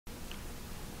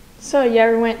So you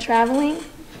ever went traveling?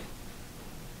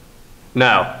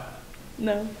 No.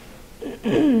 No.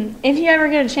 If you ever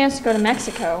get a chance to go to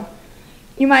Mexico,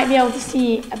 you might be able to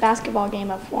see a basketball game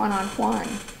of Juan on Juan.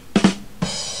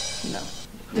 No.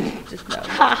 Just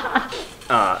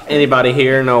no. Anybody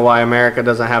here know why America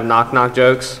doesn't have knock-knock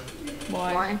jokes?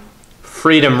 Why?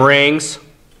 Freedom rings.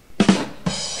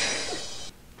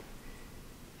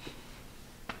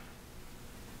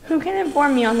 Who can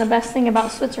inform me on the best thing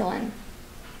about Switzerland?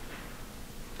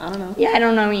 I don't know. Yeah, I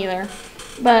don't know either.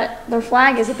 But their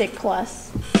flag is a big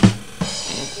plus.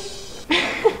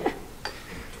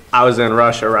 I was in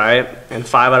Russia, right? And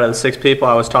 5 out of the 6 people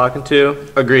I was talking to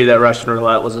agreed that Russian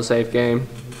roulette was a safe game.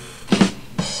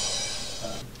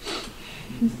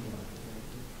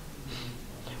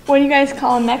 What do you guys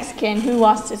call a Mexican who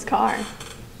lost his car?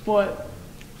 What?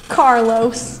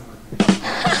 Carlos.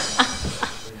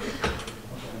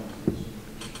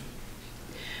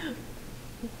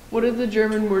 What is the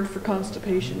German word for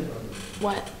constipation?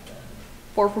 What?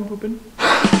 Far from pooping.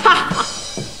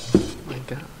 Oh my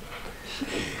God.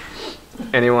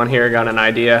 Anyone here got an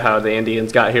idea how the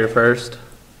Indians got here first?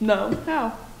 No.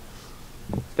 How?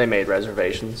 They made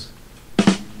reservations.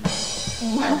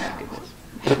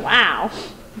 Wow.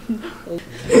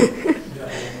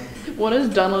 What is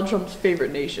Donald Trump's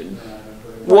favorite nation?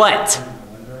 What?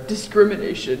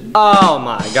 Discrimination. Oh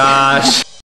my gosh.